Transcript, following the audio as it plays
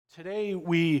Today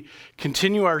we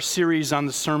continue our series on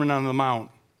the Sermon on the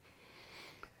Mount.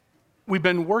 We've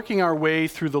been working our way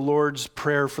through the Lord's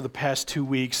Prayer for the past 2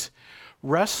 weeks,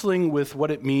 wrestling with what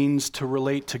it means to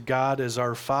relate to God as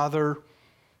our Father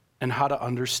and how to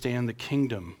understand the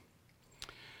kingdom.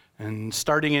 And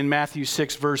starting in Matthew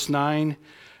 6, verse 9,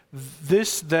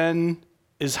 this then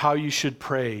is how you should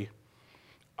pray.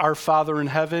 Our Father in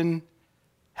heaven,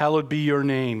 hallowed be your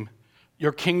name.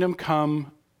 Your kingdom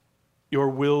come, your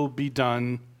will be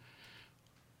done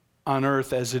on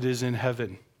earth as it is in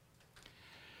heaven.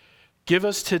 Give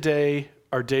us today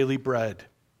our daily bread.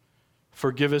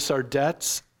 Forgive us our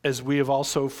debts as we have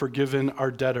also forgiven our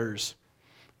debtors.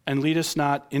 And lead us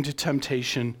not into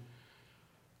temptation,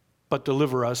 but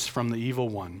deliver us from the evil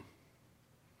one.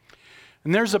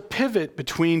 And there's a pivot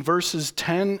between verses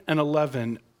 10 and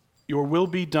 11, your will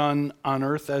be done on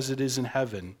earth as it is in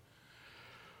heaven,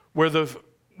 where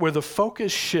the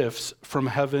focus shifts from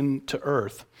heaven to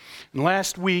earth. And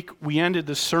last week, we ended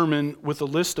the sermon with a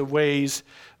list of ways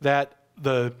that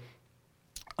to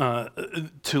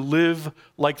live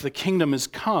like the kingdom has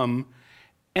come,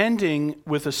 ending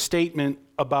with a statement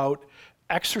about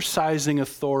exercising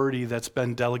authority that's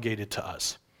been delegated to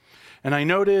us. And I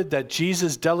noted that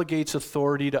Jesus delegates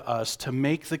authority to us to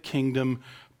make the kingdom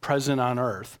present on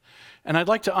earth. And I'd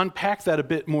like to unpack that a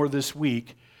bit more this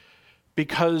week,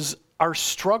 because our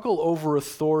struggle over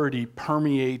authority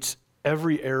permeates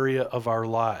every area of our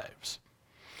lives.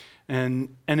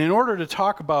 And in order to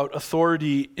talk about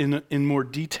authority in more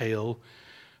detail,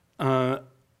 we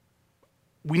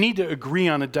need to agree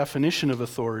on a definition of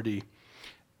authority.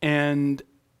 And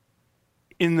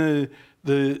in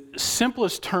the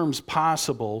simplest terms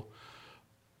possible,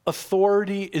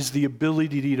 authority is the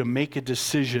ability to make a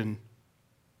decision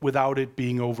without it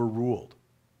being overruled.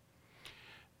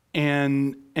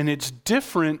 And it's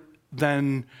different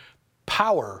than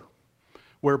power,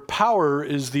 where power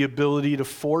is the ability to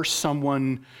force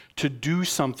someone to do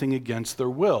something against their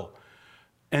will.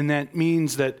 And that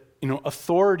means that,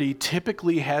 authority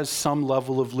typically has some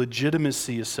level of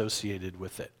legitimacy associated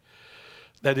with it.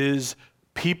 That is,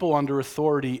 people under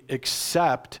authority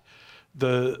accept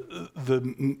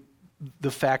the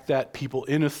fact that people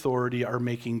in authority are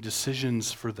making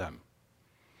decisions for them.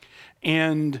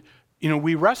 And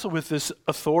we wrestle with this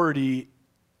authority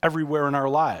everywhere in our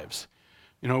lives.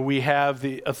 We have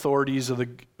the authorities of the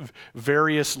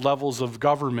various levels of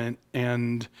government,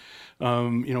 and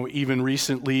even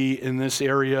recently in this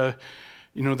area,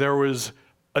 there was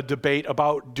a debate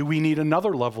about, do we need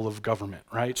another level of government,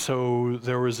 right? So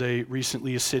there was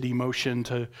recently a city motion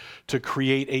to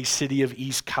create a city of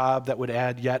East Cobb that would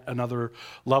add yet another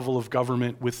level of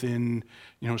government within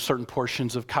certain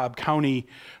portions of Cobb County.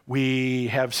 We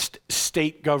have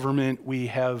state government, we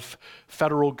have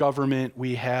federal government,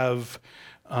 we have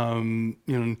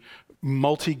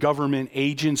multi-government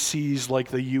agencies like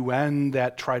the UN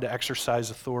that try to exercise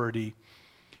authority.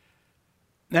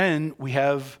 Then we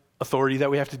have authority that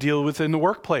we have to deal with in the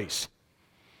workplace.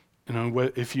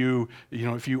 If you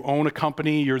own a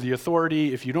company, you're the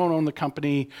authority. If you don't own the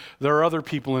company, there are other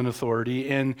people in authority,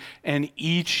 and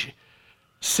each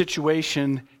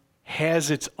situation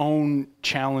has its own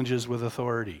challenges with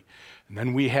authority. And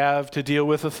then we have to deal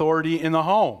with authority in the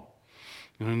home.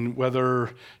 And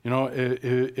whether,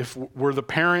 if we're the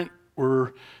parent,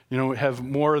 have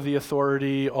more of the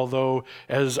authority, although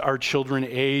as our children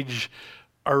age,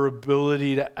 our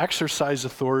ability to exercise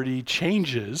authority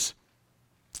changes,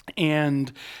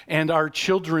 and our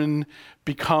children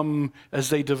become, as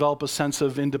they develop a sense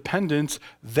of independence,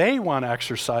 they want to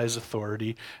exercise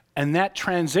authority, and that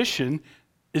transition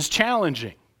is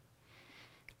challenging.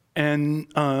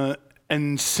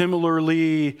 And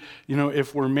similarly,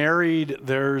 if we're married,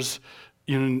 there's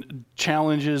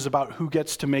challenges about who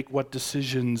gets to make what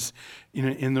decisions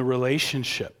in the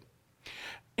relationship.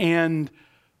 And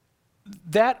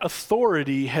that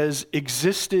authority has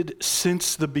existed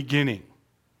since the beginning.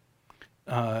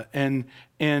 And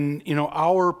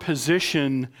our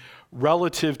position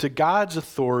relative to God's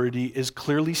authority is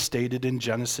clearly stated in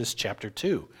Genesis chapter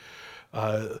 2.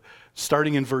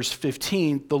 Starting in verse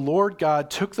 15, the Lord God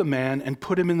took the man and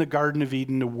put him in the Garden of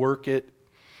Eden to work it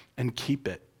and keep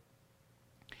it.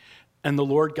 And the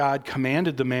Lord God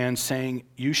commanded the man, saying,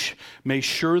 You may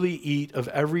surely eat of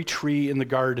every tree in the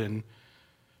garden,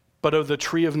 but of the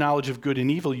tree of knowledge of good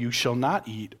and evil you shall not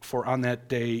eat, for on that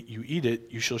day you eat it,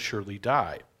 you shall surely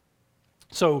die.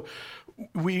 So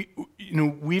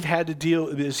we've had to deal,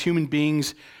 as human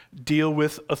beings, deal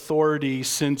with authority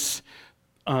since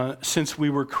we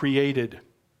were created.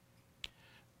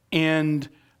 And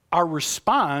our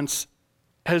response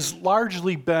has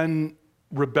largely been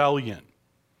rebellion.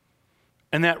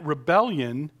 And that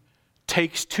rebellion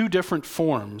takes two different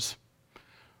forms.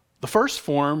 The first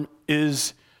form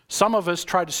is some of us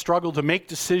try to struggle to make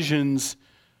decisions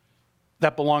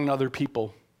that belong to other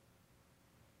people.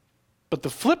 But the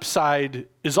flip side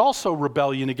is also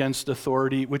rebellion against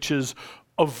authority, which is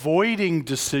avoiding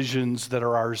decisions that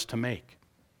are ours to make.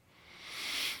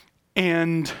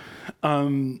 And,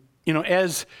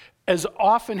 as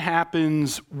often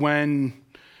happens when,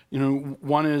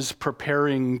 one is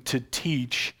preparing to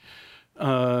teach,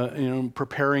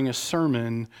 preparing a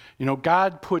sermon,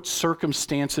 God puts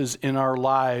circumstances in our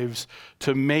lives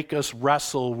to make us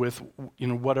wrestle with,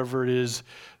 whatever it is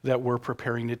that we're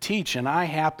preparing to teach. And I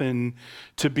happen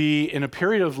to be in a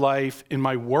period of life, in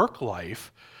my work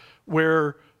life,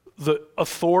 where the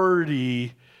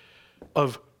authority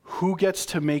of who gets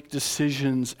to make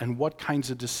decisions and what kinds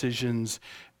of decisions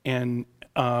and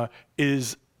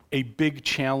is a big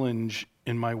challenge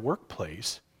in my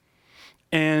workplace.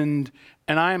 And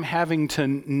I am having to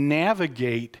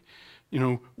navigate,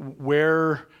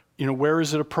 where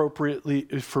is it appropriately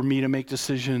for me to make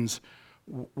decisions?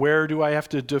 Where do I have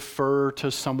to defer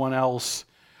to someone else?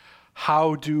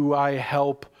 How do I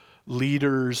help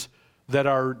leaders that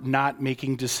are not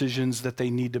making decisions that they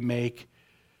need to make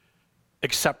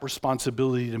accept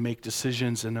responsibility to make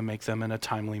decisions and to make them in a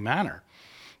timely manner?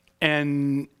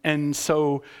 And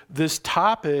so this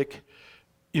topic,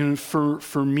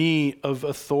 for me, of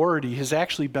authority has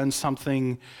actually been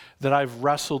something that I've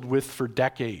wrestled with for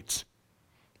decades.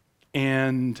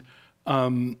 And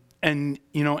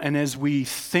as we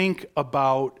think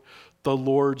about the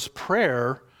Lord's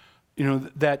Prayer,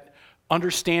 that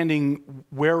understanding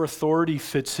where authority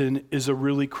fits in is a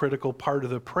really critical part of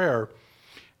the prayer.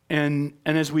 And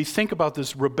as we think about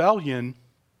this rebellion,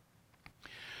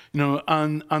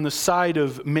 on the side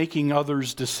of making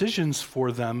others decisions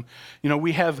for them,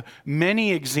 we have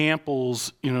many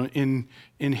examples, in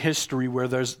history where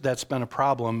that's been a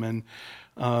problem.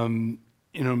 And,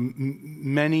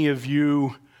 many of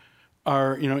you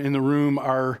are, in the room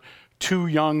are too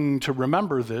young to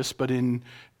remember this, but in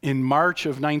March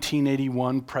of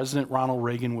 1981, President Ronald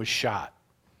Reagan was shot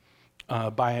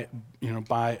by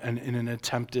an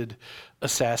attempted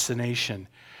assassination.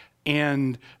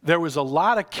 And there was a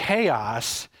lot of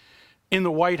chaos in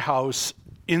the White House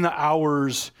in the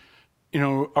hours,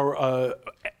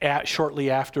 shortly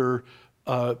after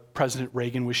President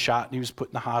Reagan was shot, and he was put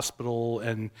in the hospital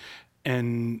and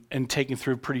taken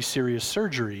through pretty serious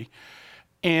surgery.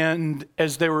 And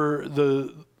as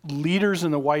the leaders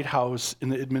in the White House, in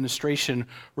the administration,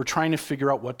 were trying to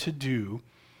figure out what to do,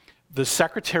 the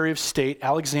Secretary of State,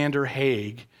 Alexander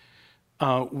Haig,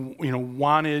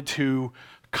 wanted to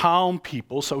calm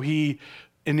people, so he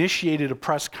initiated a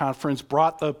press conference,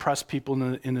 brought the press people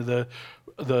into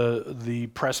the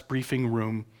press briefing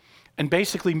room, and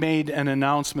basically made an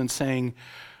announcement saying,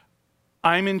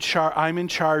 I'm in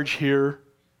charge here,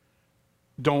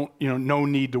 no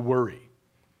need to worry.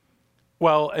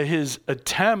 Well, his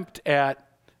attempt at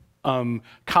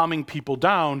calming people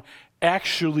down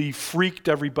actually freaked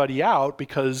everybody out,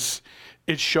 because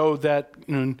it showed that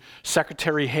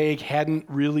Secretary Haig hadn't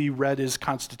really read his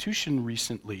Constitution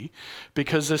recently,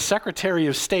 because the Secretary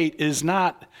of State is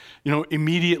not,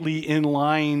 immediately in the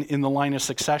line of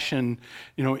succession,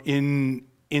 in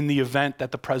the event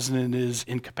that the president is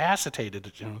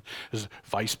incapacitated. There's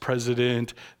Vice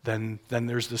President, then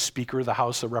there's the Speaker of the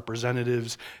House of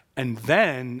Representatives, and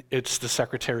then it's the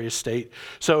Secretary of State.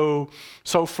 So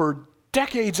for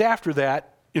decades after that,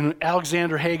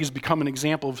 Alexander Haig has become an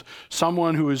example of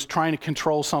someone who is trying to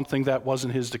control something that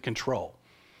wasn't his to control.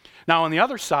 Now, on the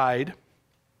other side,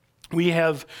 we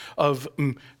have of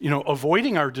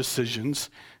avoiding our decisions.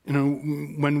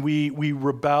 When we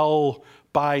rebel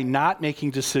by not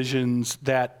making decisions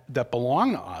that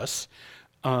belong to us.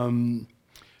 Often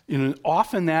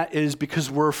that is because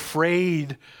we're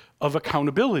afraid of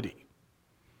accountability.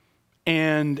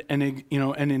 And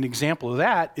an example of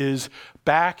that is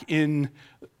back in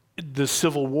the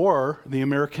Civil War, the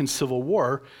American Civil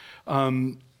War,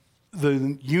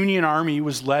 the Union Army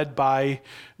was led by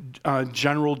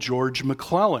General George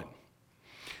McClellan.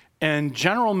 And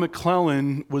General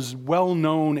McClellan was well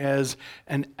known as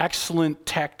an excellent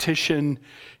tactician.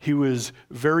 He was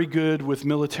very good with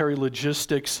military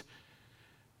logistics,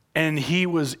 and he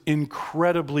was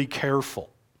incredibly careful.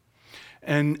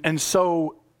 And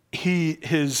so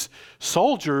his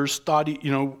soldiers thought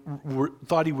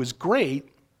he was great,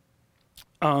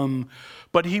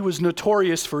 but he was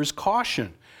notorious for his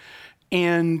caution.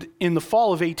 And in the fall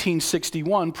of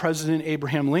 1861, President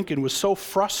Abraham Lincoln was so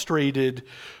frustrated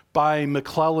by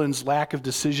McClellan's lack of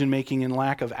decision-making and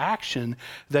lack of action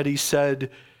that he said,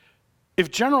 if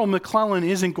General McClellan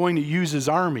isn't going to use his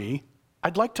army,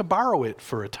 I'd like to borrow it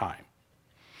for a time.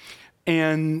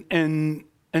 And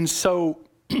so,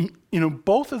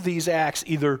 both of these acts,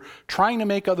 either trying to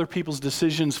make other people's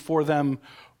decisions for them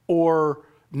or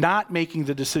not making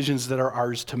the decisions that are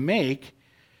ours to make,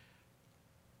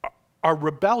 are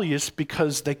rebellious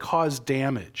because they cause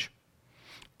damage.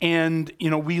 And,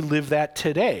 we live that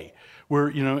today.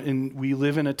 We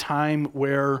live in a time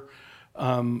where,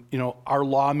 our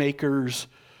lawmakers,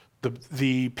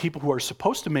 the people who are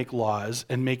supposed to make laws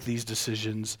and make these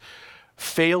decisions,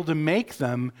 fail to make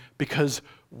them because,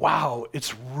 wow,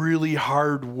 it's really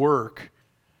hard work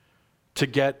to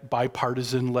get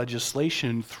bipartisan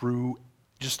legislation through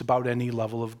just about any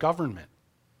level of government.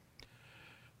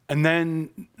 And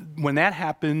then when that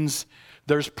happens,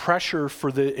 there's pressure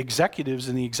for the executives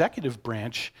in the executive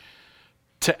branch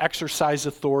to exercise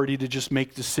authority to just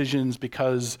make decisions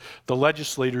because the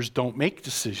legislators don't make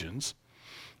decisions.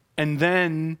 And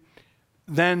then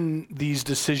these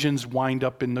decisions wind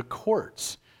up in the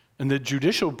courts. And the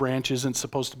judicial branch isn't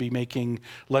supposed to be making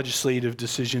legislative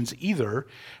decisions either.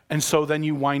 And so then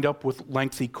you wind up with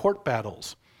lengthy court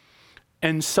battles.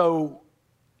 And so,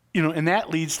 and that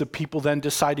leads to people then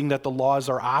deciding that the laws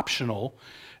are optional,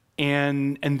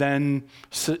 and then,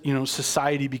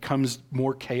 society becomes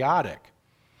more chaotic.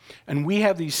 And we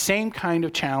have these same kind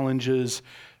of challenges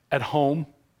at home,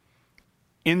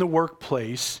 in the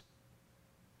workplace,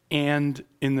 and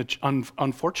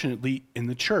unfortunately in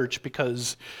the church,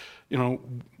 because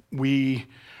we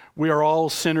are all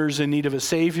sinners in need of a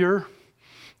Savior,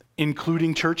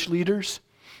 including church leaders.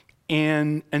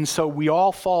 And so we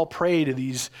all fall prey to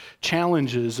these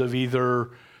challenges of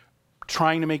either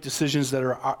trying to make decisions that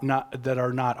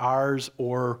are not ours,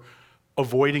 or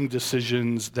avoiding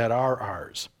decisions that are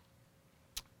ours.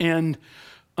 And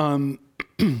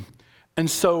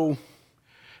so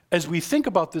as we think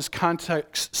about this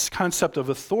concept of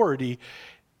authority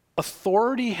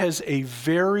has a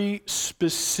very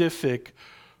specific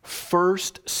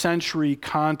first century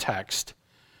context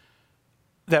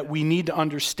that we need to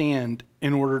understand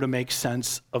in order to make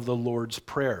sense of the Lord's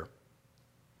Prayer.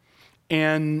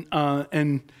 And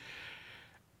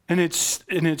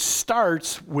it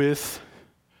starts with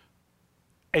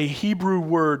a Hebrew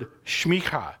word,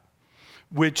 shmicha,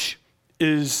 which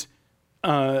is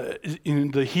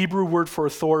in the Hebrew word for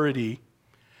authority,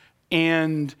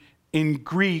 and in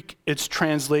Greek it's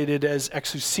translated as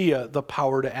exousia, the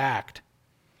power to act.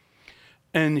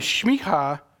 And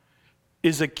shmicha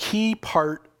is a key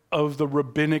part of the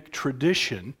rabbinic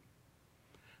tradition,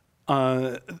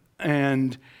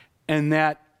 and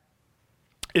that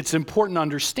it's important to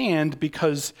understand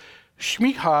because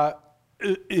shmicha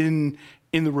in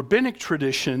the rabbinic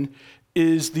tradition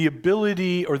is the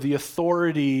ability or the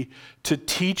authority to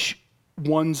teach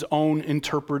one's own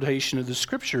interpretation of the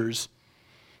scriptures.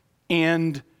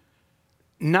 And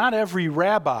not every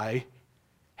rabbi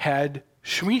had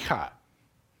shmicha.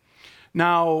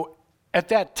 Now, at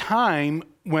that time,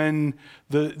 when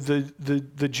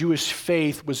the Jewish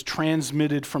faith was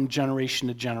transmitted from generation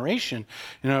to generation,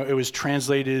 it was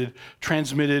transmitted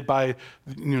by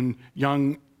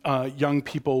young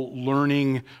people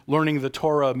learning the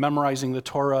Torah, memorizing the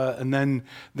Torah, and then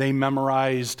they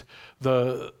memorized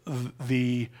the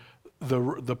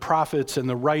prophets and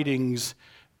the writings,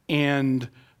 and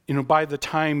by the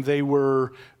time they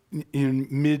were in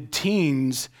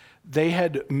mid-teens, they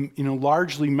had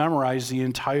largely memorized the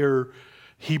entire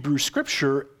Hebrew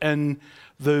scripture, and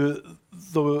the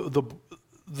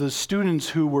students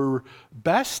who were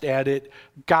best at it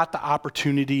got the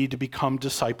opportunity to become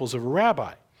disciples of a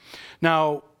rabbi.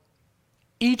 Now,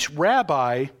 each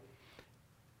rabbi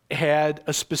had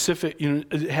a specific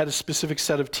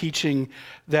set of teaching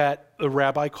that the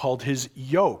rabbi called his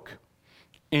yoke,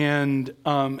 and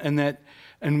that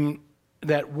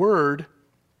word,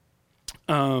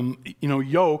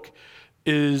 yoke,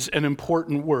 is an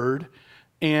important word,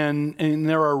 and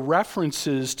there are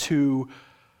references to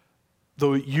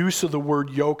the use of the word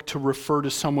yoke to refer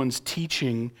to someone's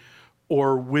teaching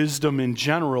or wisdom in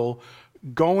general,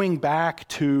 going back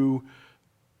to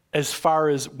as far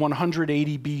as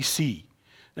 180 BC,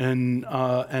 and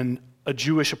a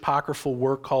Jewish apocryphal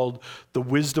work called The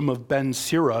Wisdom of Ben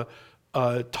Sira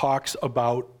talks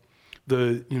about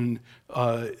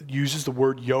uses the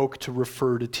word yoke to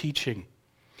refer to teaching.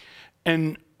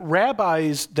 And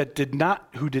rabbis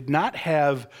who did not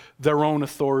have their own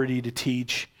authority to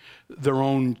teach their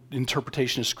own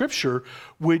interpretation of scripture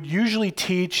would usually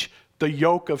teach the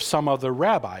yoke of some other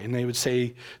rabbi, and they would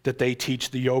say that they teach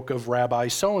the yoke of Rabbi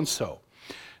so-and-so.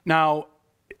 Now,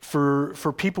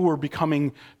 for people who were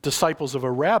becoming disciples of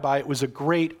a rabbi, it was a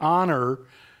great honor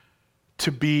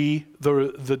to be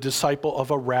the disciple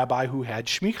of a rabbi who had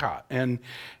shmicha.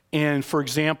 And for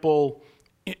example,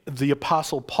 the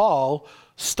Apostle Paul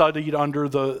studied under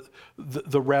the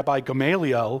Rabbi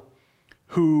Gamaliel,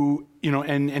 who,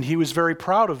 and he was very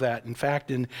proud of that. In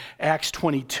fact, in Acts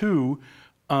 22,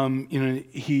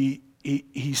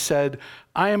 he said,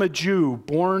 "I am a Jew,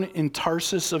 born in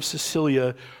Tarsus of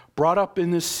Cilicia, brought up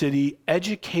in this city,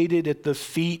 educated at the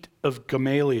feet of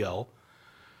Gamaliel,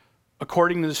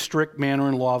 according to the strict manner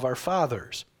and law of our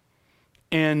fathers."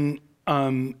 And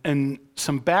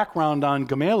some background on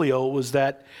Gamaliel was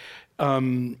that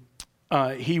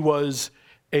he was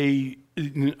a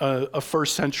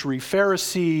first century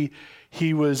Pharisee.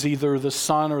 He was either the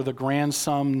son or the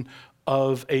grandson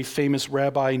of a famous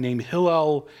rabbi named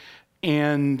Hillel,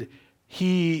 and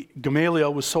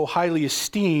Gamaliel was so highly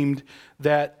esteemed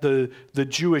that the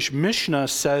Jewish Mishnah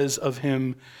says of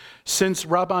him, "Since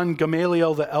Rabban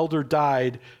Gamaliel the elder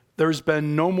died, there's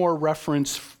been no more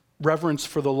reverence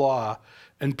for the law,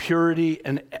 and purity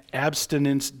and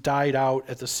abstinence died out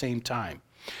at the same time."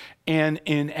 And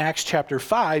in Acts chapter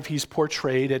 5, he's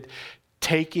portrayed at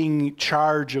taking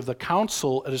charge of the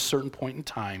council at a certain point in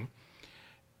time,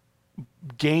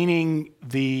 gaining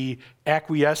the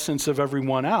acquiescence of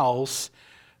everyone else,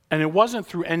 and it wasn't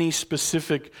through any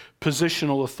specific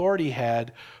positional authority he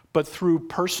had, but through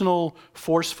personal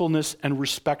forcefulness and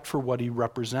respect for what he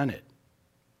represented.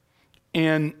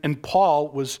 And Paul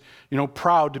was,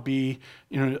 proud to be,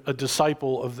 a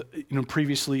disciple of,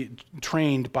 previously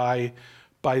trained by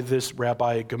this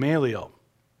Rabbi Gamaliel.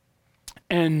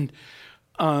 And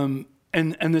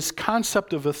this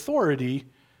concept of authority,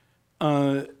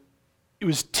 it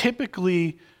was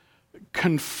typically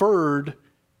conferred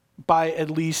by at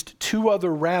least two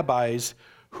other rabbis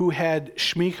who had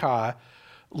shmicha,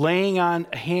 laying on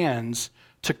hands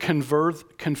to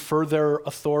confer their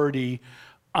authority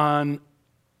on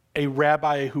a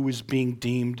rabbi who was being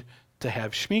deemed to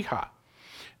have shmicha.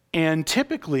 And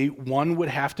typically, one would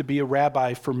have to be a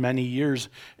rabbi for many years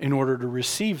in order to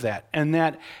receive that. And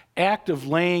that act of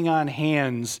laying on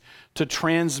hands to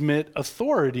transmit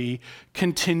authority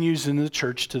continues in the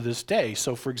church to this day.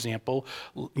 So, for example,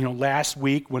 last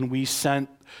week when we sent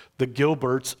the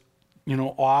Gilberts,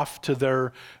 off to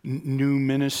their new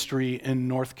ministry in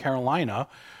North Carolina,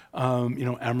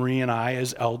 Emery and I,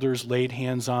 as elders, laid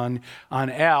hands on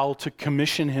Al to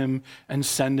commission him and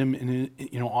send him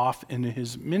off into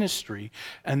his ministry.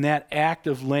 And that act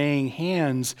of laying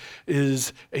hands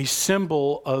is a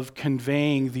symbol of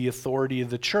conveying the authority of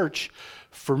the church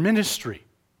for ministry.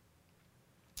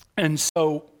 And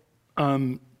so,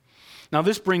 now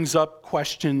this brings up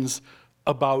questions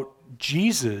about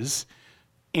Jesus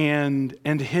and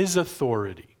his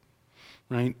authority,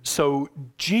 right? So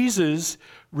Jesus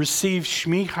received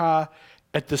shmicha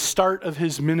at the start of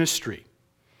his ministry.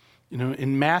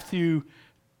 In Matthew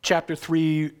chapter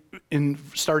 3,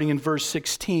 starting in verse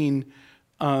 16,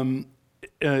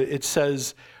 it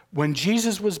says, "When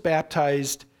Jesus was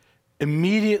baptized,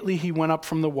 immediately he went up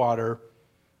from the water,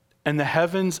 and the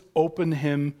heavens opened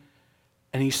him,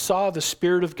 and he saw the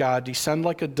Spirit of God descend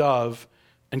like a dove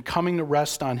and coming to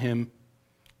rest on him.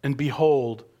 And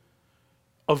behold,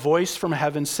 a voice from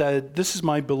heaven said, 'This is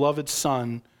my beloved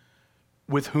Son,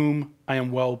 with whom I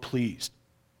am well pleased.'"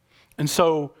 And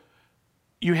so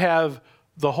you have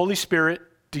the Holy Spirit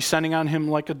descending on him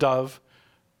like a dove,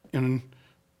 in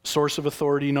source of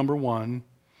authority number one,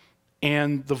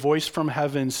 and the voice from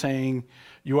heaven saying,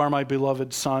 "You are my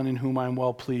beloved Son, in whom I am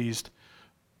well pleased,"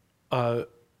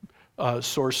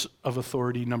 source of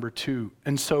authority number two.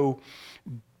 And so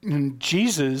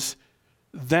Jesus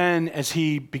then, as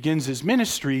he begins his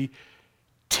ministry,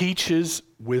 teaches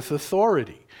with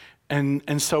authority.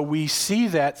 And so we see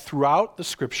that throughout the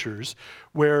scriptures,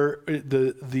 where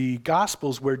the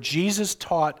Gospels, where Jesus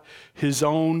taught his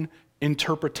own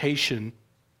interpretation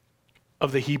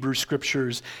of the Hebrew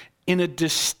scriptures in a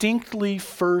distinctly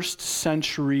first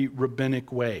century rabbinic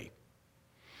way.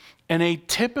 And a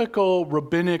typical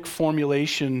rabbinic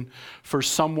formulation for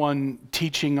someone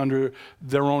teaching under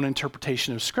their own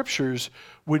interpretation of scriptures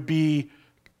would be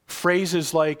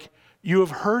phrases like, "You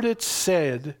have heard it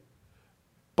said,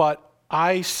 but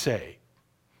I say,"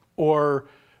 or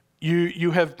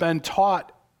you have been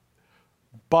taught,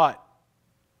 but,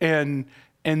 and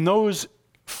those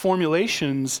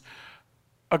formulations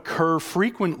occur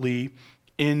frequently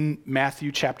in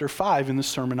Matthew chapter 5 in the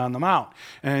Sermon on the Mount.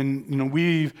 And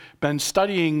we've been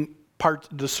studying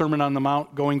the Sermon on the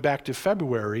Mount going back to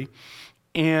February.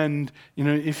 And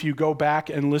if you go back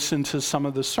and listen to some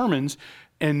of the sermons,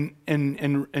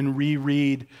 and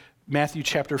reread Matthew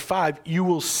chapter 5, you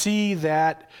will see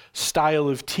that style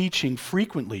of teaching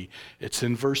frequently. It's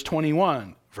in verse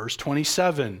 21, verse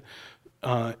 27,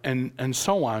 and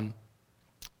so on.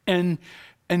 And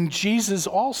Jesus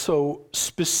also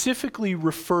specifically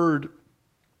referred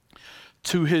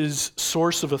to his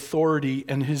source of authority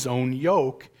and his own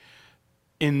yoke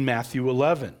in Matthew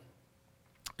 11.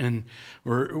 And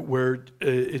where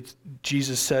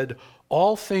Jesus said,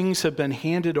 "All things have been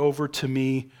handed over to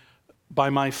me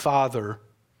by my Father,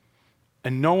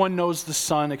 and no one knows the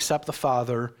Son except the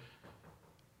Father,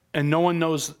 and no one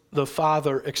knows the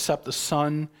Father except the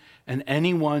Son, and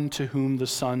anyone to whom the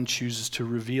Son chooses to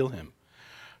reveal him.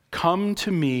 Come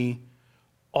to me,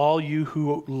 all you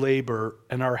who labor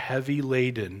and are heavy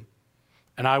laden,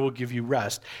 and I will give you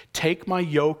rest. Take my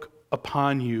yoke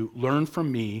upon you, learn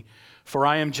from me, for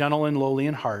I am gentle and lowly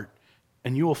in heart,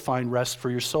 and you will find rest for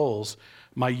your souls.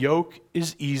 My yoke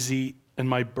is easy and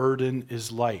my burden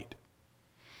is light."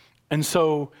 And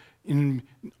so, in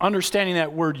understanding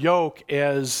that word yoke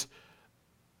as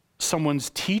someone's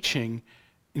teaching,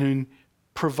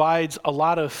 provides a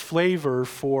lot of flavor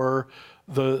for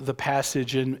the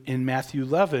passage in Matthew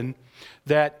 11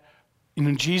 that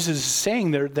Jesus is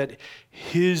saying there that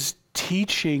his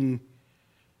teaching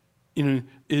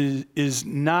is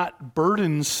not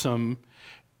burdensome,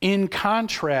 in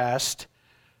contrast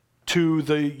to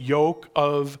the yoke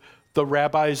of the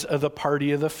rabbis of the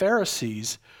party of the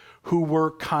Pharisees, who were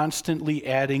constantly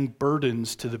adding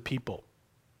burdens to the people.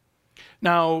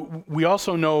 Now, we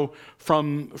also know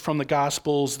from the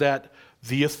Gospels that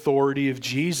the authority of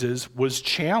Jesus was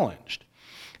challenged.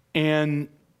 And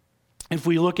if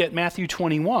we look at Matthew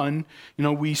 21,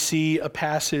 we see a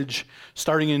passage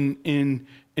starting in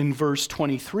verse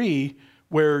 23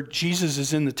 where Jesus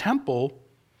is in the temple.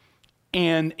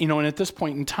 And at this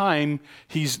point in time,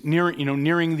 he's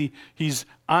he's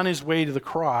on his way to the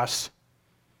cross,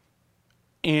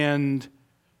 and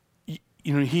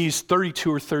he's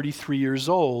 32 or 33 years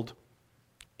old.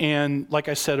 And like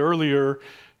I said earlier,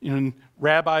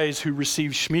 rabbis who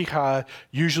received shmicha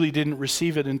usually didn't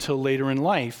receive it until later in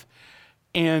life,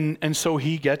 and so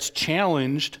he gets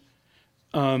challenged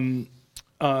about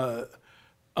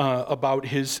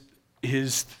his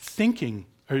thinking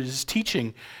or his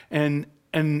teaching. And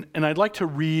I'd like to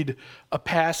read a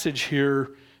passage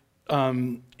here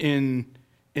in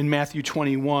Matthew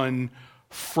 21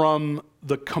 from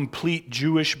the Complete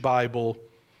Jewish Bible,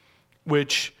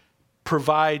 which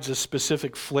provides a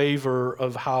specific flavor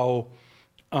of how,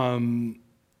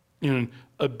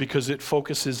 because it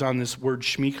focuses on this word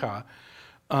shmicha.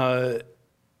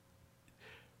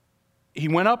 He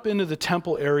went up into the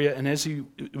temple area, and as he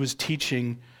was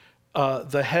teaching,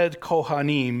 the head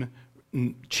Kohanim,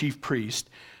 chief priest,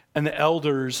 and the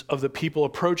elders of the people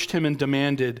approached him and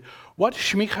demanded, "What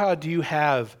shmicha do you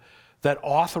have that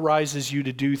authorizes you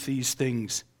to do these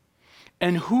things?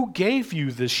 And who gave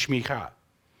you this shmicha?"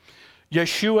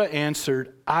 Yeshua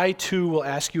answered, "I too will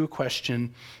ask you a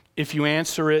question. If you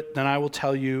answer it, then I will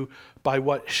tell you by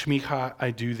what shmicha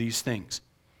I do these things."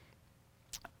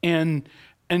 And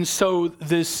so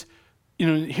this,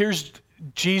 here's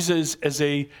Jesus as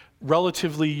a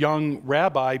relatively young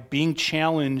rabbi being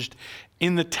challenged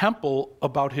in the temple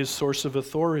about his source of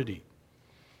authority.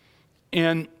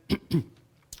 And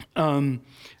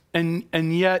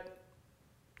yet,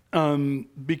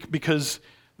 because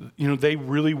they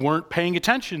really weren't paying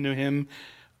attention to him,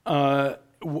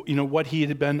 what he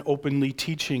had been openly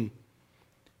teaching.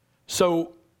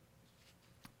 So,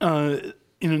 as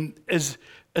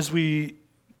we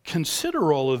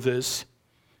consider all of this,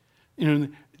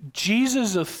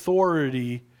 Jesus'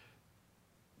 authority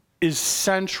is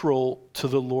central to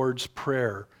the Lord's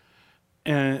Prayer,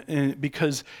 and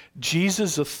because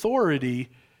Jesus' authority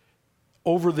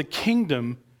over the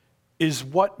kingdom is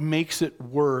what makes it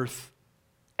worth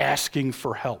asking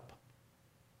for help.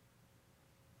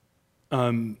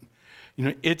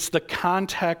 It's the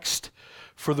context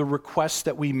for the requests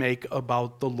that we make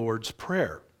about the Lord's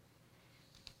Prayer.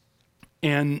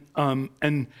 And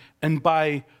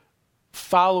by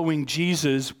following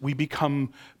Jesus, we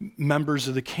become members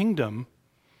of the kingdom.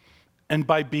 And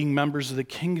by being members of the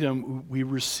kingdom, we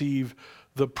receive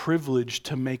the privilege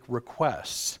to make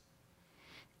requests.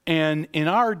 And in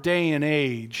our day and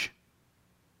age,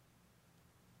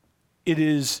 it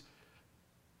is,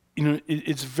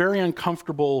 it's very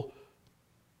uncomfortable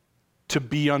to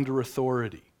be under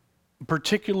authority,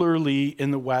 particularly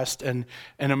in the West and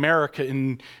America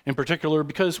in particular,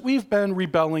 because we've been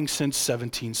rebelling since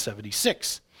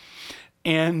 1776.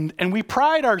 And we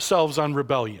pride ourselves on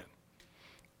rebellion.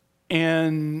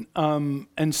 And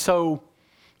so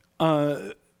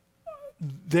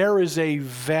there is a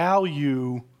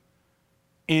value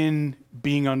in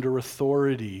being under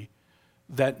authority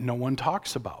that no one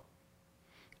talks about.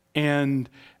 And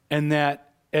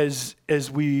that as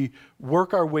we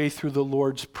work our way through the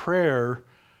Lord's Prayer,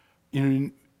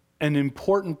 an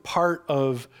important part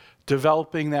of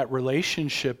developing that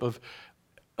relationship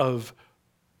of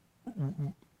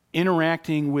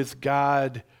interacting with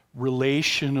God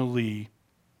relationally,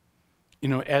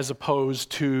 as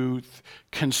opposed to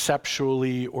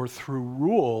conceptually or through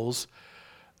rules,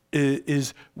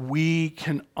 is we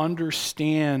can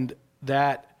understand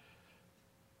that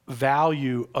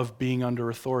value of being under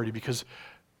authority, because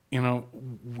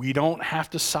we don't have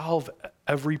to solve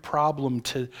every problem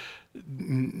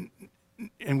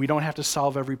and we don't have to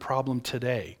solve every problem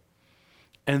today.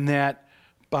 And that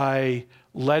by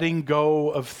letting go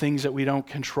of things that we don't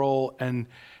control and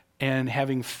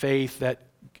having faith that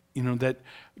that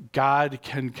God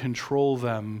can control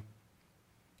them,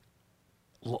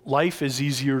 life is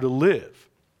easier to live.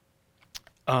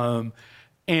 And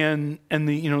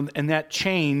that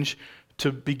change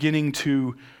to beginning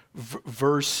to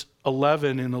verse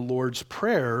 11 in the Lord's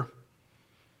Prayer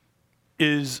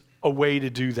is a way to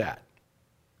do that.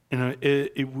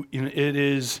 It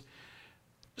is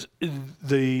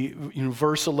the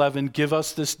verse 11, give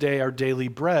us this day our daily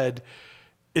bread,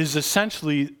 is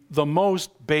essentially the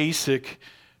most basic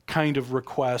kind of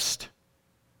request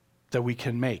that we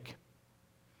can make.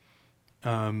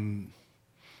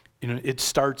 It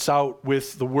starts out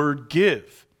with the word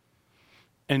give,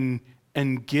 and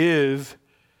give.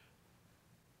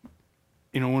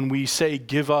 When we say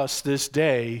give us this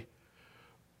day,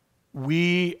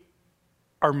 we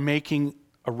are making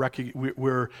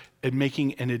we're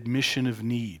making an admission of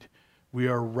need. We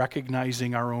are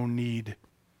recognizing our own need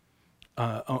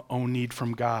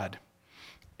from God.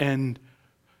 And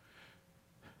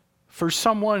for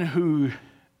someone who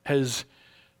has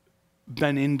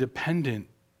been independent,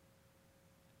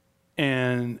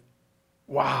 and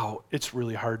wow, it's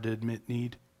really hard to admit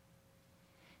need.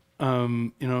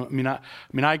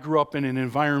 I grew up in an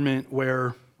environment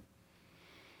where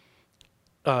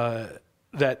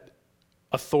that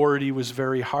authority was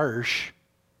very harsh,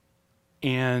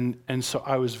 and so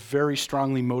I was very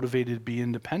strongly motivated to be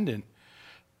independent,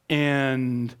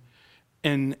 and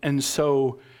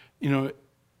so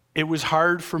it was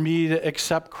hard for me to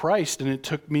accept Christ, and it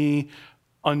took me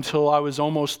until I was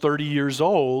almost 30 years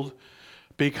old,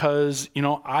 because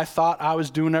I thought I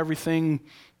was doing everything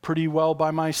pretty well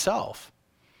by myself,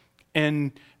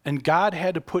 and God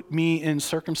had to put me in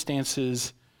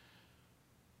circumstances,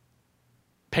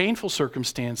 painful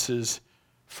circumstances,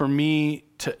 for me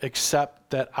to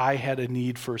accept that I had a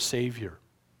need for a Savior.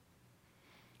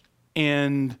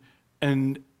 And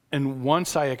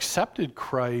once I accepted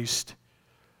Christ,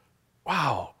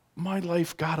 wow, my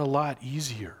life got a lot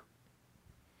easier.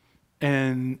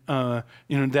 And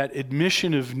that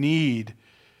admission of need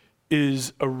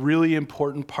is a really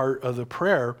important part of the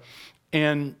prayer,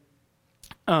 and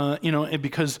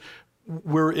because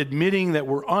we're admitting that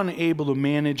we're unable to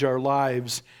manage our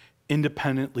lives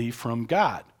independently from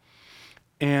God.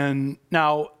 And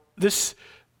now this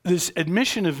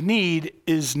admission of need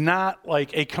is not like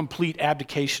a complete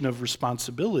abdication of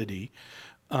responsibility,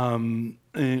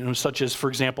 such as, for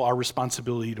example, our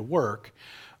responsibility to work.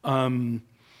 And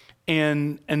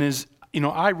as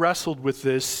I wrestled with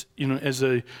this, as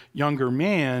a younger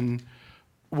man,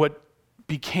 what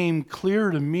became clear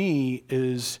to me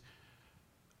is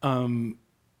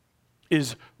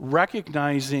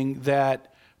recognizing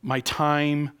that my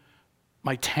time,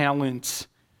 my talents,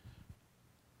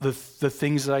 the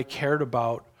things that I cared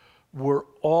about were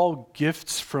all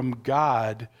gifts from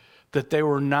God, that they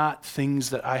were not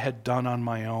things that I had done on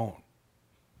my own.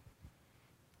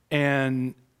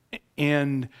 And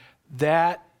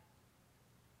that,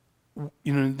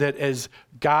 that as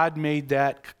God made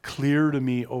that clear to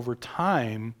me over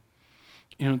time,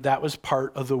 that was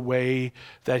part of the way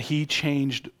that He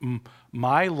changed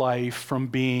my life from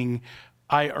being,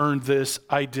 I earned this,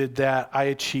 I did that, I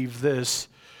achieved this,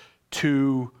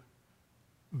 to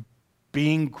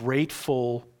being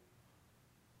grateful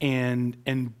and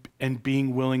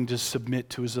being willing to submit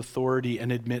to His authority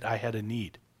and admit I had a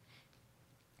need.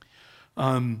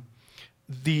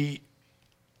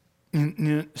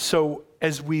 So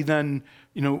as we then,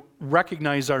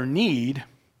 recognize our need,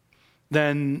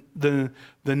 then the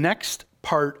next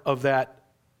part of that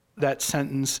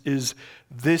sentence is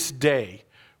this day.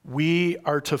 We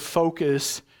are to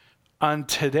focus on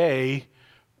today,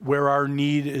 where our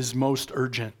need is most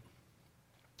urgent.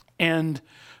 And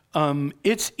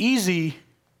it's easy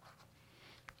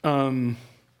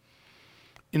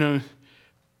you know,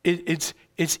 it's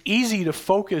easy to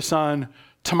focus on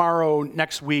tomorrow,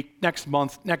 next week, next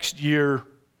month, next year,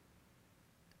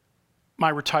 my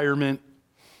retirement,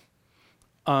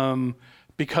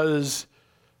 because,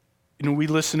 you know, we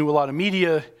listen to a lot of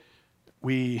media,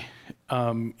 we,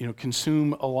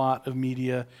 consume a lot of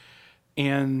media,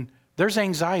 and there's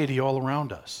anxiety all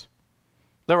around us.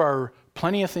 There are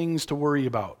plenty of things to worry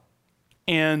about,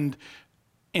 and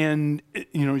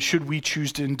should we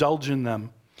choose to indulge in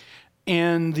them,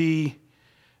 and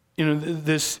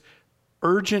this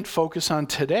urgent focus on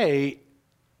today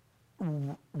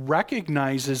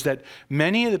recognizes that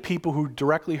many of the people who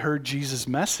directly heard Jesus'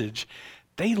 message,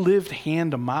 they lived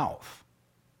hand to mouth.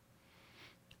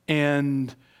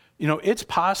 And, it's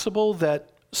possible that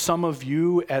some of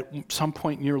you at some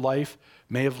point in your life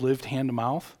may have lived hand to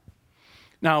mouth.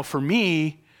 Now, for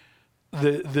me,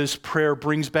 this prayer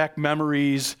brings back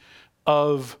memories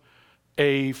of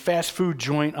a fast food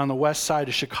joint on the west side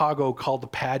of Chicago called The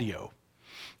Patio.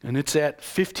 And it's at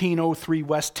 1503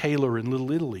 West Taylor in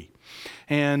Little Italy.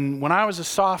 And when I was a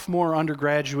sophomore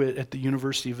undergraduate at the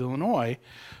University of Illinois,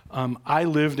 I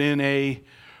lived in a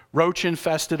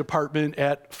roach-infested apartment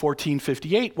at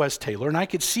 1458 West Taylor, and I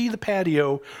could see the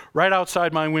patio right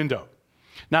outside my window.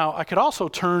 Now, I could also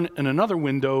turn in another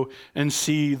window and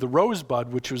see the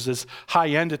Rosebud, which was this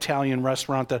high-end Italian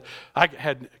restaurant that I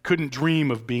couldn't dream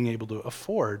of being able to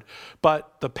afford.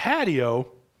 But the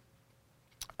patio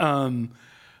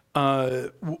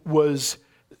was,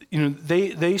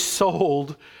 they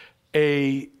sold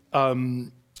a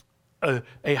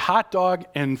hot dog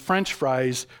and French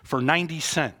fries for 90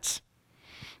 cents.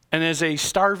 And as a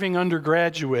starving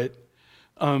undergraduate,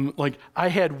 I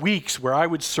had weeks where I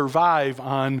would survive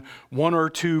on 1 or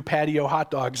 2 patio hot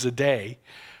dogs a day.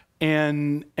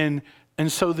 And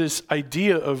so this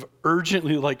idea of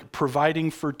urgently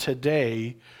providing for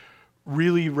today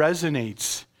really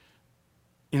resonates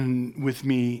with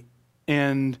me.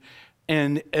 And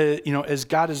as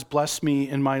God has blessed me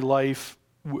in my life,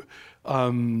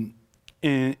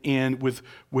 and with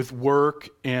work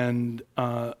and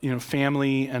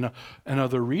family and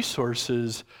other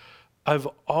resources, I've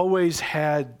always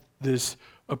had this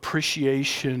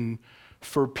appreciation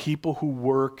for people who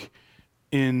work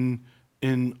in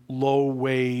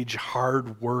low-wage,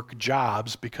 hard work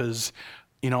jobs, because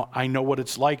I know what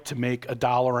it's like to make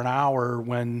 $1 an hour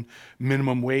when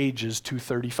minimum wage is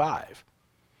 $2.35,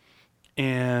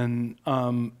 and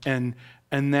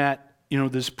that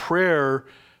this prayer,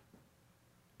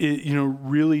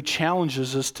 really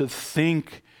challenges us to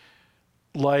think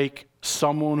like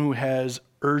someone who has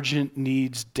urgent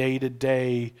needs day to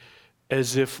day,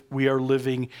 as if we are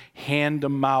living hand to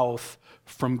mouth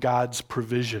from God's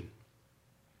provision.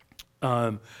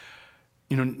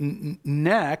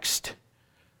 Next,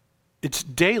 it's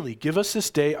daily. Give us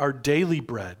this day our daily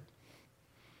bread.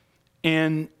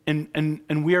 And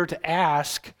we are to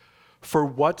ask for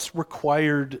what's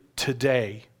required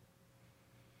today.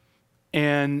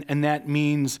 And that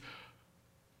means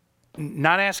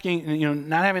not asking,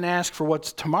 not having to ask for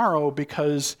what's tomorrow,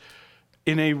 because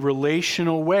in a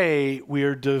relational way, we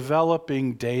are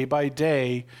developing day by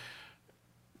day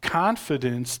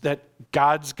confidence that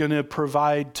God's going to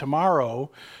provide tomorrow,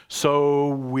 so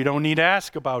we don't need to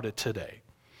ask about it today.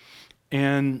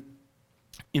 And,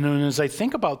 and as I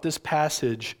think about this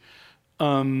passage,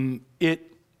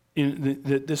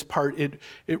 this part, it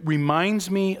reminds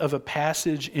me of a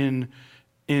passage in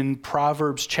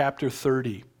Proverbs chapter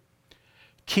 30.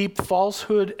 Keep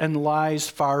falsehood and lies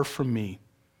far from me.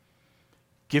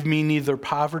 Give me neither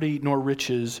poverty nor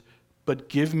riches, but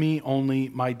give me only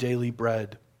my daily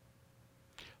bread.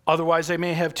 Otherwise I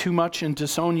may have too much and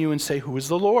disown you and say, who is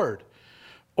the Lord?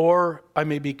 Or I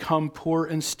may become poor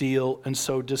and steal and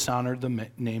so dishonor the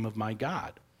name of my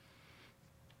God.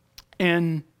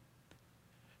 And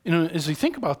as we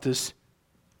think about this,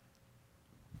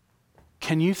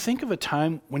 can you think of a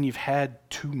time when you've had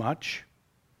too much?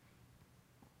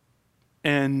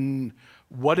 And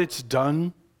what it's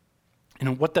done,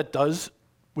 what that does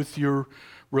with your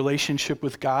relationship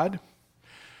with God?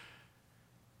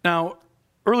 Now,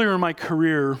 earlier in my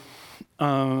career,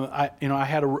 I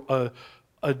had a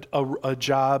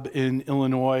job in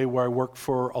Illinois where I worked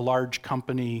for a large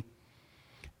company.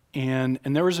 And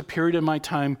there was a period in my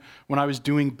time when I was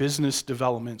doing business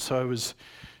development. So I was,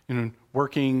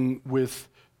 working with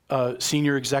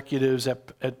senior executives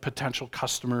at potential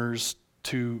customers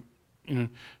to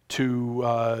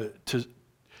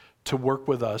work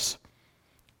with us.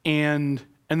 And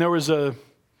there was one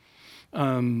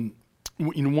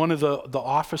of the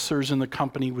officers in the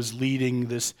company was leading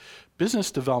this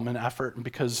business development effort, and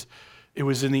because it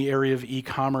was in the area of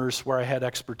e-commerce where I had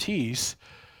expertise.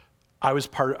 I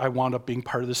wound up being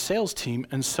part of the sales team.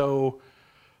 And so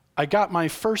I got my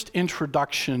first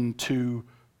introduction to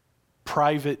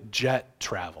private jet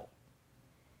travel.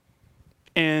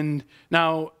 And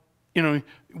now, if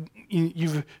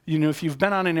you've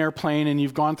been on an airplane and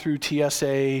you've gone through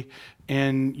TSA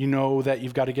and you know that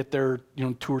you've got to get there,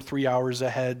 2 or 3 hours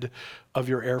ahead of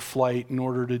your air flight in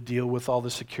order to deal with all the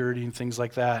security and things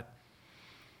like that.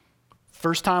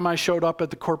 First time I showed up at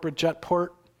the corporate jet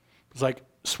port, it was like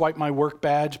swipe my work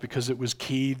badge because it was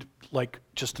keyed like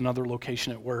just another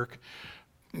location at work.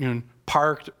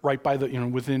 Parked right by the,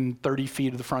 within 30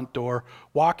 feet of the front door,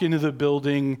 walk into the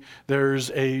building, there's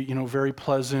a, very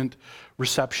pleasant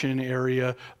reception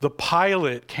area. The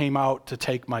pilot came out to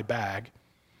take my bag.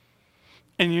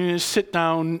 And you just sit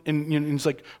down and it's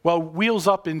like, well, wheels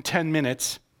up in 10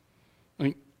 minutes.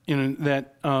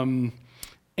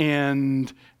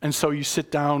 And so you sit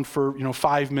down for,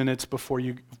 5 minutes before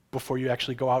you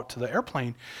actually go out to the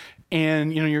airplane.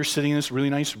 And, you're sitting in this really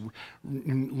nice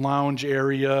lounge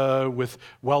area with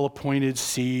well-appointed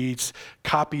seats,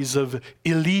 copies of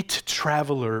Elite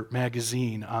Traveler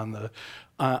magazine on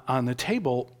the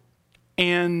table.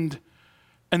 And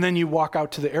then you walk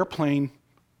out to the airplane,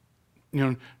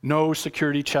 no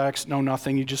security checks, no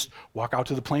nothing. You just walk out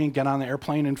to the plane, get on the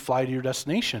airplane, and fly to your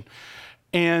destination.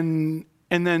 And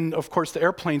then, of course, the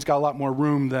airplane's got a lot more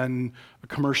room than a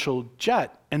commercial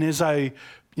jet. And as I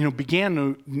began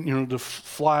to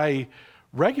fly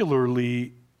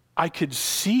regularly, I could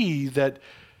see that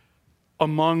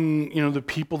among the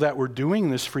people that were doing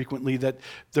this frequently, that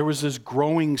there was this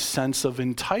growing sense of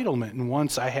entitlement. And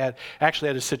once I actually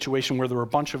had a situation where there were a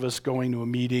bunch of us going to a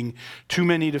meeting, too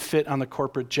many to fit on the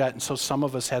corporate jet, and so some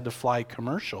of us had to fly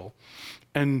commercial.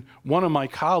 And one of my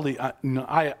colleagues,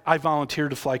 I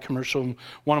volunteered to fly commercial.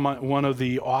 One of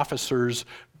the officers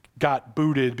got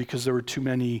booted because there were too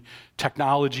many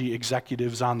technology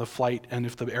executives on the flight, and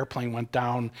if the airplane went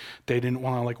down, they didn't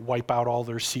want to wipe out all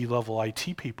their C-level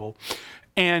IT people.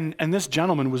 And this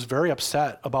gentleman was very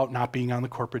upset about not being on the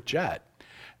corporate jet.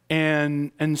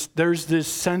 And there's this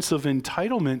sense of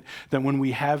entitlement that when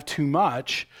we have too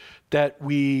much, that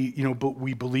but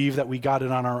we believe that we got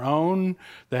it on our own,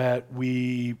 that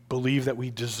we believe that we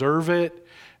deserve it,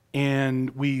 and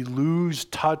we lose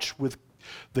touch with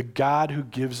the God who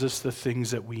gives us the things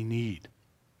that we need.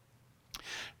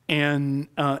 And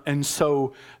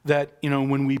so that,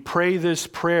 when we pray this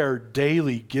prayer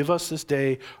daily, give us this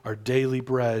day our daily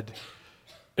bread,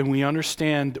 and we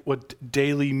understand what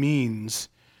daily means,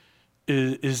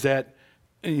 is that,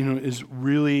 is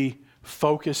really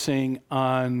focusing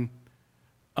on,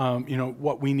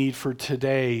 what we need for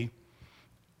today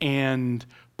and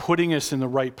putting us in the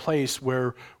right place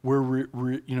where we're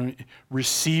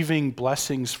receiving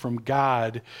blessings from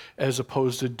God as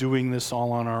opposed to doing this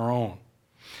all on our own.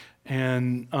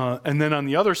 And then on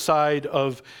the other side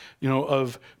of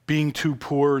being too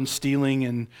poor and stealing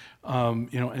and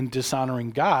and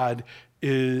dishonoring God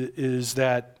is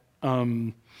that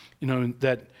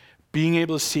that being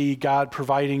able to see God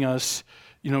providing us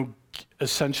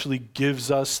essentially gives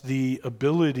us the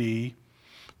ability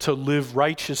to live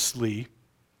righteously.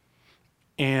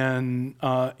 And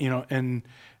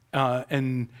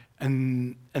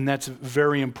that's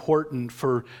very important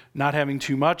for not having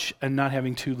too much and not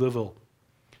having too little.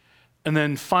 And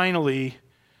then finally,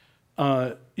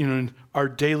 our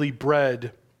daily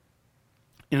bread.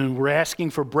 We're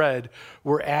asking for bread.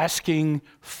 We're asking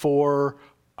for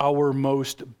our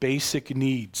most basic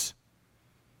needs.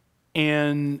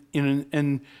 And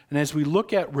as we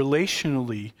look at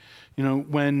relationally,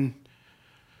 when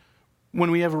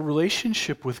we have a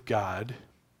relationship with God,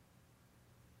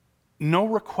 no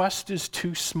request is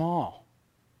too small,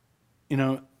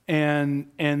 and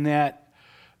that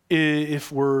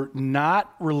if we're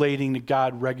not relating to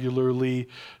God regularly,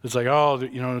 it's like,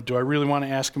 do I really want to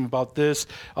ask him about this?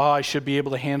 Oh, I should be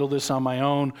able to handle this on my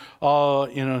own.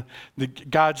 Oh,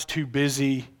 God's too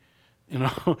busy,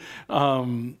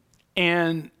 and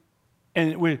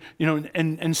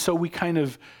so we kind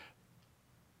of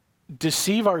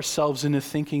deceive ourselves into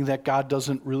thinking that God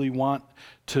doesn't really want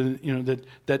to,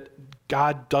 that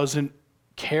God doesn't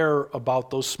care about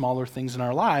those smaller things in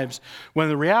our lives, when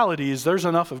the reality is there's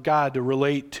enough of God to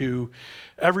relate to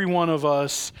every one of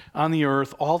us on the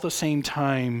earth all at the same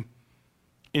time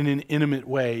in an intimate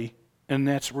way, and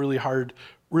that's really hard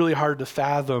to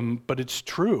fathom, but it's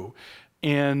true.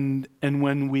 And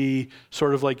when we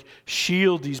sort of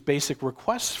shield these basic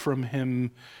requests from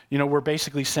him, we're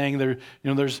basically saying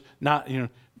there's not,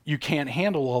 you can't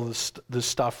handle all this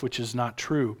stuff, which is not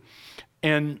true.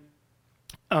 And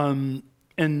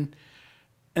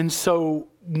And so,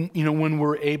 when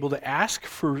we're able to ask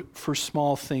for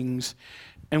small things,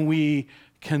 and we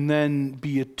can then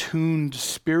be attuned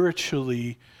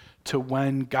spiritually to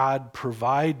when God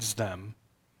provides them,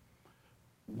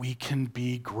 we can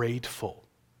be grateful.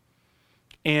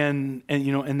 And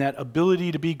that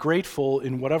ability to be grateful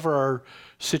in whatever our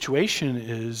situation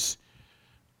is,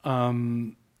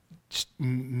 just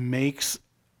makes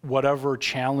whatever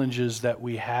challenges that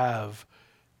we have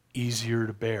easier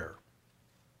to bear.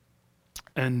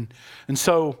 And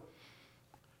so,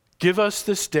 give us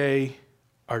this day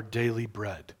our daily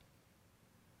bread.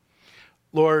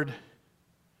 Lord,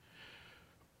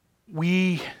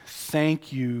 we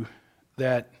thank you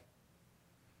that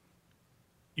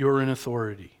you're in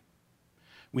authority.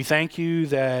 We thank you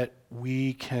that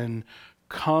we can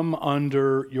come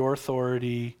under your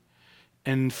authority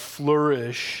and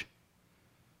flourish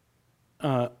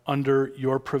under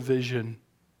your provision.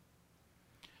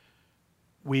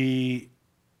 We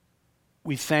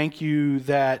thank you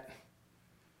that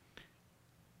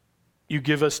you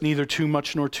give us neither too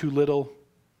much nor too little.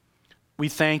 We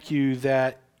thank you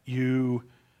that you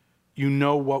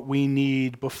know what we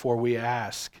need before we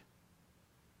ask.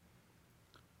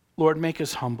 Lord, make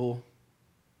us humble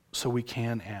so we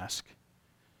can ask.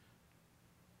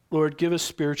 Lord, give us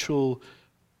spiritual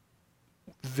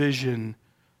vision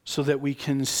so that we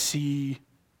can see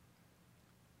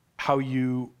how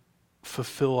you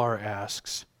fulfill our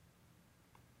asks.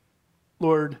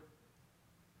 Lord,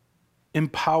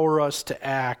 empower us to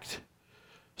act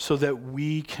so that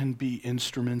we can be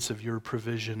instruments of your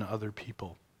provision to other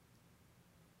people.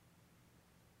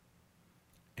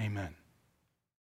 Amen.